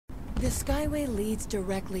The Skyway leads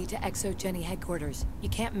directly to Exogeny headquarters. You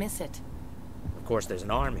can't miss it. Of course, there's an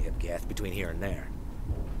army of Geth between here and there.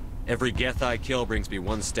 Every Geth I kill brings me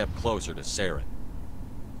one step closer to Saren.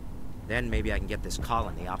 Then maybe I can get this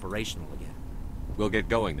colony operational again. We'll get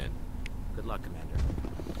going then. Good luck, Commander.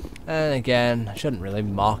 And again, I shouldn't really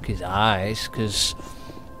mock his eyes, because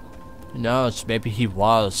who knows, maybe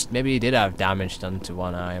he did have damage done to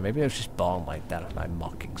one eye, or maybe it was just born like that and I'm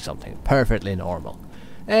mocking something perfectly normal.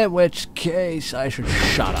 In which case, I should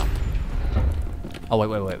shut up. Oh,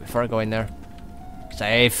 wait, before I go in there.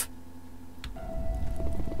 Save.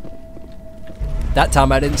 That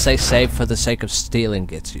time I didn't say save for the sake of stealing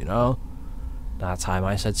it, you know? That time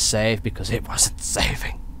I said save because it wasn't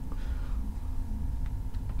saving.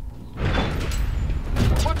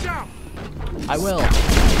 Watch out! I will.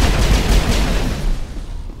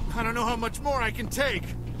 I don't know how much more I can take.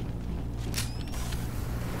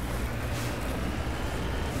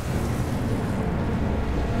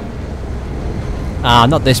 Ah,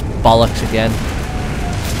 not this bollocks again.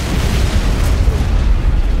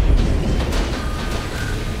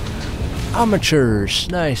 Amateurs,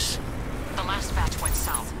 nice. The last batch went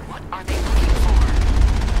south. What are they looking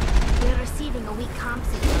for? We're receiving a weak comm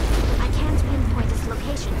signal. I can't pinpoint its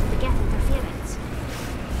location to the Geth interference.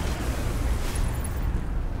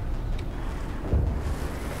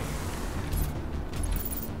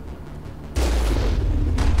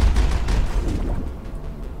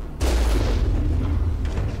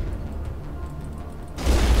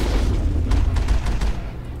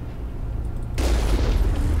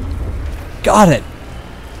 Got it!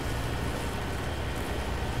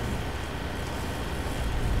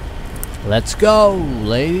 Let's go,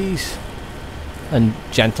 ladies. And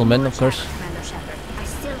gentlemen, of course. Commander Shepard, I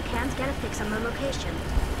still can't get a fix on the location.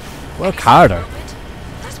 Work harder.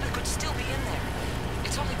 Elizabeth could still be in there.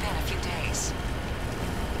 It's only been a few days.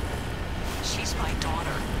 She's my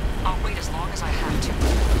daughter. I'll wait as long as I have to.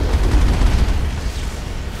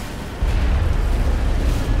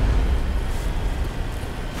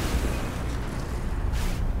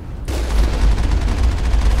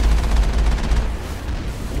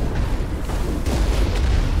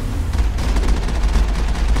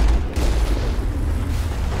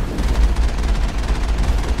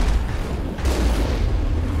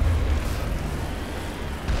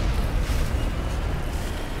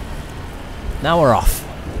 Now we're off.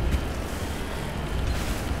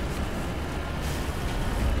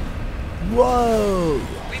 Whoa!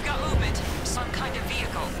 We've got movement. Some kind of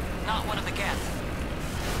vehicle. Not one of the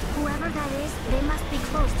Geth. Whoever that is, they must be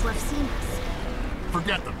close to have seen us.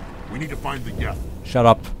 Forget them. We need to find the Geth. Shut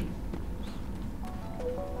up.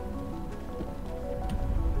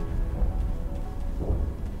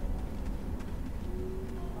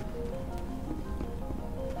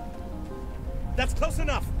 That's close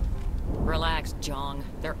enough. Relax, Jong.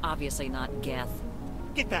 They're obviously not Geth.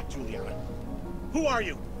 Get back, Juliana. Who are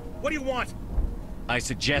you? What do you want? I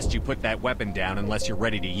suggest you put that weapon down unless you're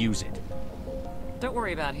ready to use it. Don't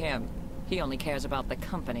worry about him. He only cares about the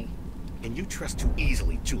company. And you trust too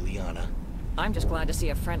easily, Juliana. I'm just glad to see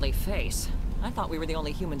a friendly face. I thought we were the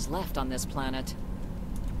only humans left on this planet.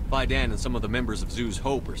 Fidan and some of the members of Zoo's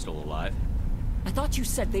Hope are still alive. I thought you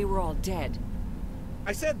said they were all dead.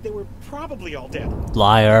 I said they were probably all dead.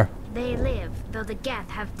 Liar. They live, though the Geth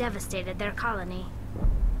have devastated their colony.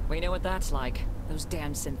 We know what that's like. Those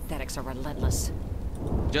damn synthetics are relentless.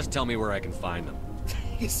 Just tell me where I can find them.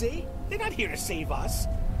 You see? They're not here to save us.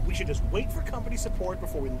 We should just wait for company support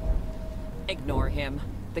before we... Ignore him.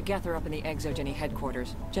 The Geth are up in the Exogeny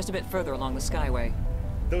headquarters, just a bit further along the Skyway.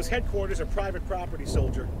 Those headquarters are private property,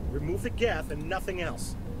 soldier. Remove the Geth and nothing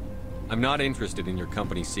else. I'm not interested in your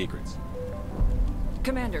company's secrets.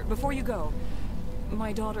 Commander, before you go,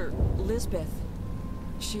 my daughter, Lisbeth,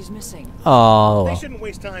 she's missing. Oh. They shouldn't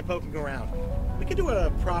waste time poking around. We can do a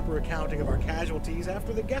proper accounting of our casualties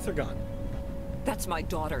after the Geth are gone. That's my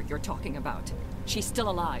daughter you're talking about. She's still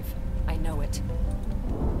alive. I know it.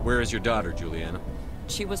 Where is your daughter, Juliana?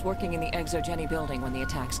 She was working in the Exogeny building when the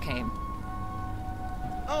attacks came.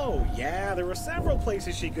 Oh, yeah, there were several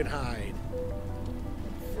places she could hide.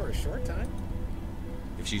 For a short time.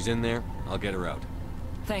 If she's in there, I'll get her out.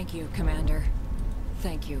 Thank you, Commander.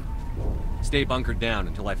 Thank you. Stay bunkered down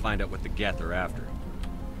until I find out what the Geth are after.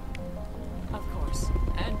 Of course.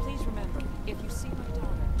 And please remember, if you see my daughter...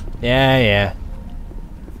 Yeah.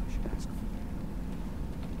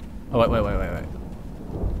 Oh, wait.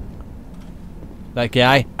 Like, yeah,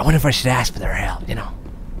 I wonder if I should ask for their help, you know.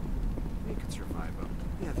 They could survive them.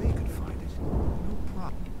 Yeah, they could find it. No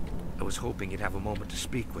problem. I was hoping you'd have a moment to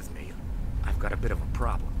speak with me. I've got a bit of a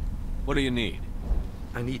problem. What do you need?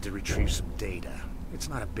 I need to retrieve some data. It's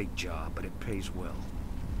not a big job, but it pays well.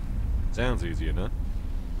 Sounds easy enough.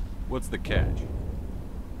 What's the catch?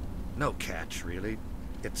 No catch, really.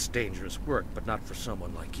 It's dangerous work, but not for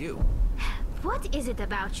someone like you. What is it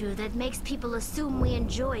about you that makes people assume we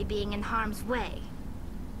enjoy being in harm's way?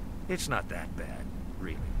 It's not that bad,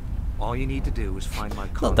 really. All you need to do is find my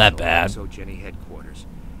console Not that bad. at Jenny headquarters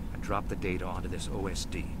and drop the data onto this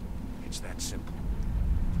OSD. It's that simple.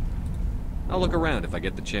 I'll look around if I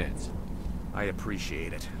get the chance. I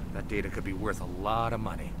appreciate it. That data could be worth a lot of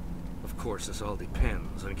money. Of course, this all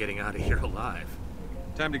depends on getting out of here alive.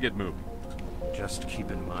 Time to get moving. Just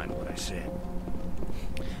keep in mind what I said.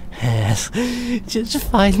 Yes, just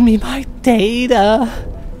find me my data.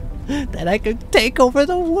 Then I can take over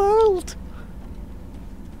the world.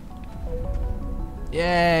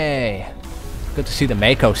 Yay. Good to see the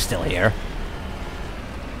Mako's still here.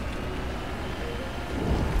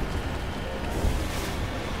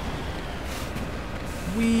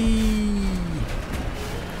 Whee!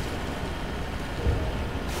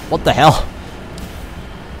 What the hell?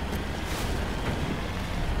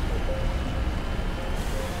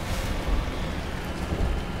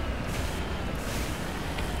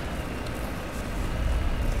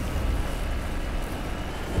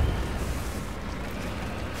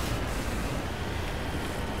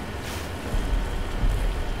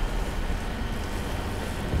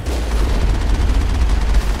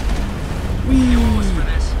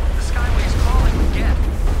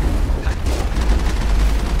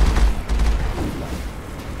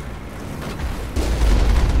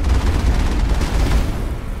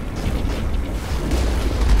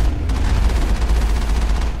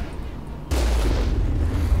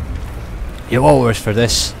 You owe us for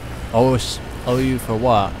this. Owe you for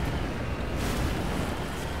what?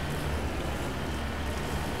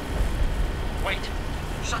 Wait!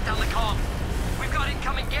 Shut down the comm! We've got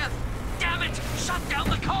incoming geth! Damn it! Shut down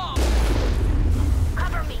the comm!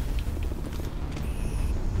 Cover me!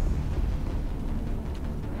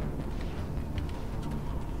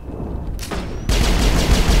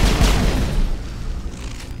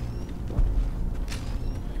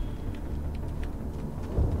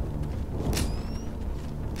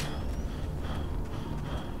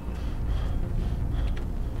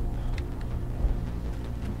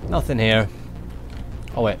 Nothing here.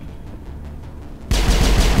 Oh wait.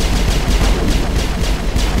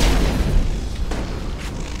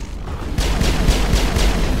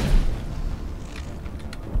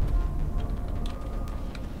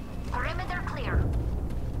 Perimeter clear.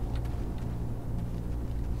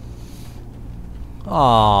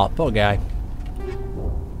 Aw, poor guy.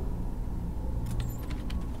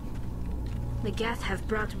 The Geth have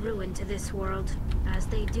brought ruin to this world, as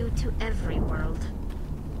they do to every world.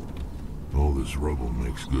 All this rubble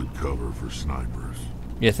makes good cover for snipers.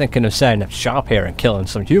 You're thinking of setting up shop here and killing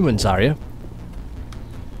some humans, are you?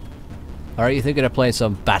 Or are you thinking of playing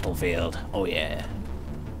some Battlefield? Oh yeah.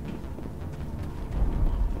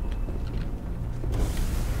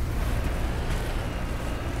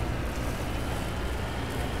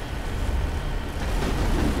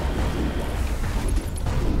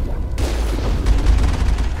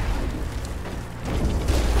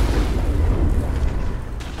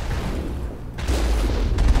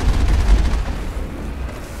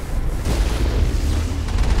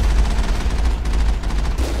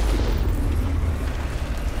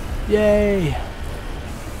 Yay!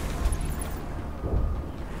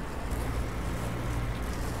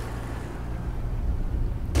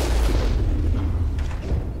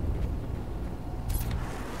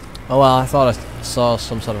 Oh well, I thought I saw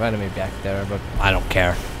some sort of enemy back there, but I don't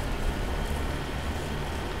care.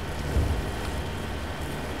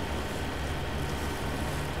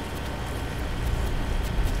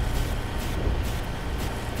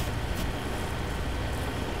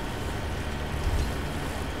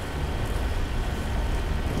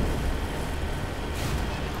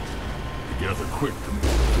 Gather quick, Commander.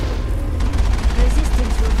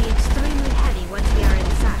 Resistance will be extremely heavy once we are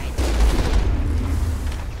inside.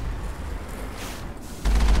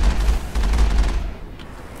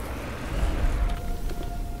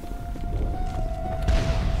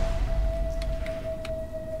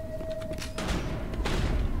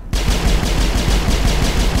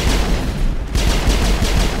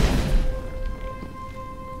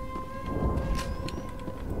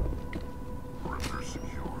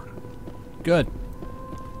 Good.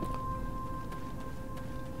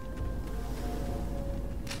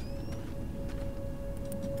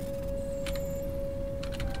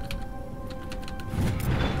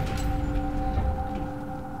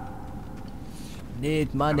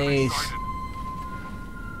 Need monies.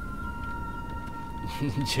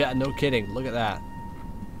 Yeah, no kidding. Look at that.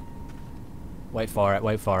 Wait for it,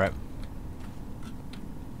 wait for it.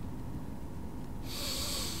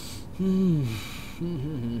 Think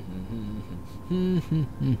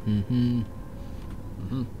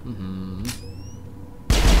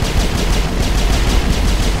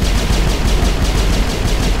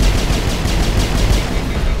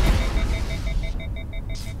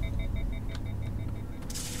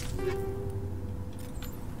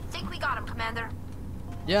we got him, Commander.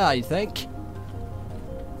 Yeah, you think?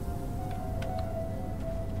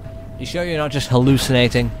 You sure you're not just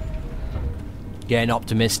hallucinating? Getting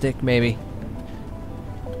optimistic, maybe?